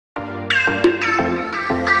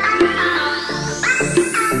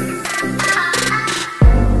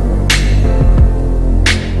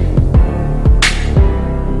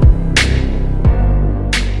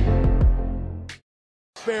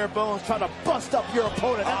bare bones, trying to bust up your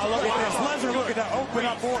opponent. Oh, look at this. Lesnar looking to open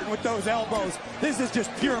up Orton with those elbows. This is just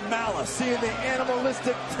pure malice. Seeing the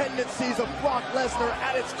animalistic tendencies of Brock Lesnar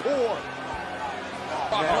at its core.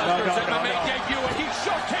 Brock Lesnar's MMA debut, and he's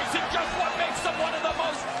showcasing just what makes him one of the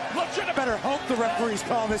most legitimate. Better hope the referees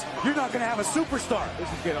call this. You're not going to have a superstar. This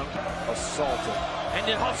is getting assaulted. And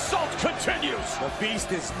the assault continues. The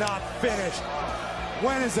beast is not finished.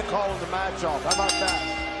 When is it Calling the match off? How about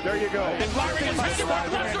that? There you go. And firing his head to Brock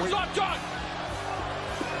Lesnar's not done.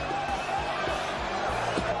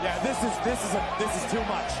 Yeah, this is too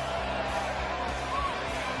much.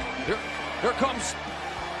 Here comes.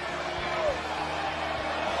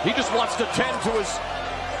 He just wants to tend to his.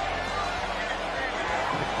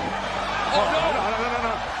 Oh no!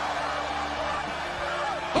 No.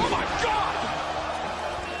 Oh my God!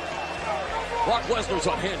 Brock Lesnar's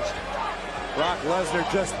unhinged. Brock Lesnar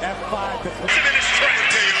just F5 the This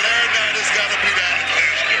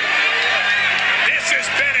has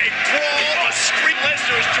been a brawl, a scream.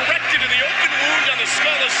 Lesnar is directed to the open wound on the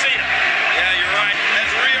skull of Cena. Yeah, you're right.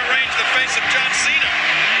 Has rearranged the face of John Cena.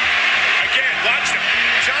 Again, watch him.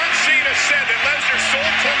 John Cena said that Lesnar's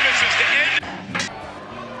sole purpose is to end.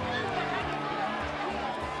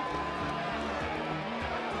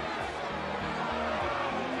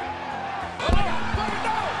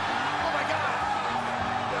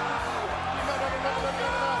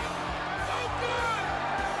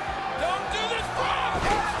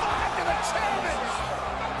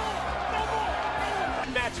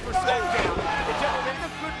 Match for Smackdown. It generated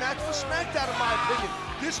a good match for Smackdown, in my opinion.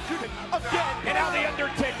 This could again, and now the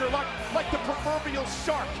Undertaker, like the proverbial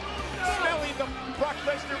shark, smelling the Brock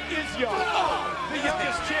Lesnar is young. The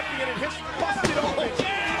youngest champion in history, busted open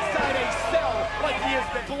inside a cell like he is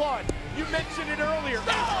the blood. You mentioned it earlier.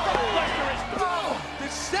 Brock Lesnar is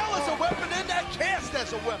the cell is a weapon and that cast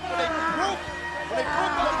as a weapon. When they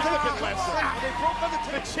broke Undertaker, they broke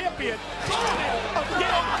Undertaker, the champion.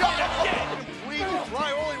 Again and again. He can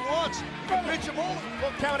try all he wants. You can pitch him all.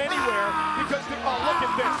 Won't count anywhere because look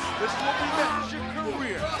at this. This is what we meant. It's your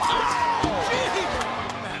career.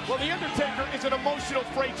 Well, the Undertaker is an emotional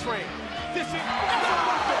freight train. This is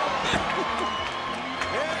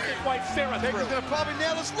White Sarah. Taker's gonna probably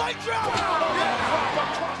nail his leg drop.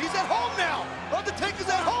 He's at home now. Undertaker's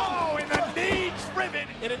at home. Oh, and the knee driven.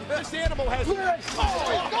 And this animal has one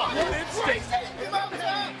instinct.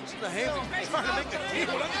 The hands trying to make a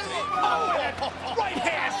deal. Oh, and right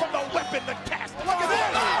hand from the weapon, the cast. Look at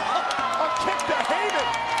this. A kick to Heyman.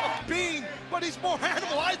 A being, but he's more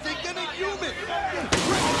animal, I think, than a human.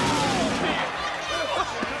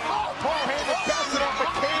 Paul Heyman bouncing off the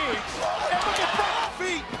cage. And look at Brock's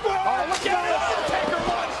feet. Oh, look at it. Taker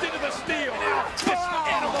launched into the steel. Now, this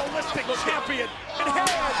animalistic champion in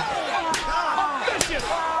hand. Vicious.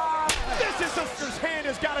 This is sister's hand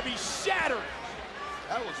has got to be shattered.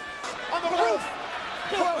 That was on the roof.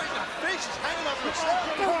 The face is hanging off the side.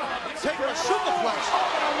 Taker a superplex.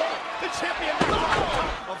 The champion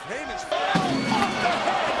of Heyman's off the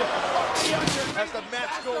head of the Undertaker. As the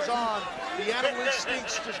match goes on, the animal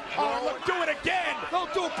instincts just look, do it again.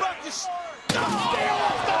 Don't do it back. Just stay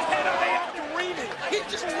off the head of the Undertaker. He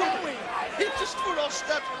just threw it. He just threw those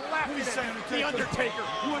steps laughing at the Undertaker.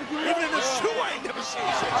 Even in the shoe, I ain't never seen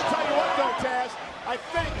shit. I'll tell you what though, Taz. I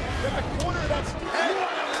think that the corner that's and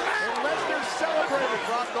Lesnar celebrated.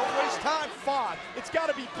 Brock, don't waste time. Fought. It's got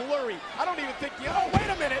to be blurry. I don't even think oh, wait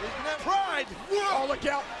a minute. Pride. Oh, look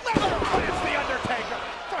out. Lesnar plants the Undertaker.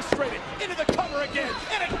 Frustrated. Into the cover again.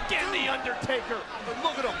 And again the Undertaker. But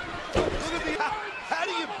look at him. Look at the. How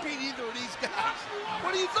do you beat either of these guys?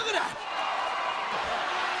 What are you looking at?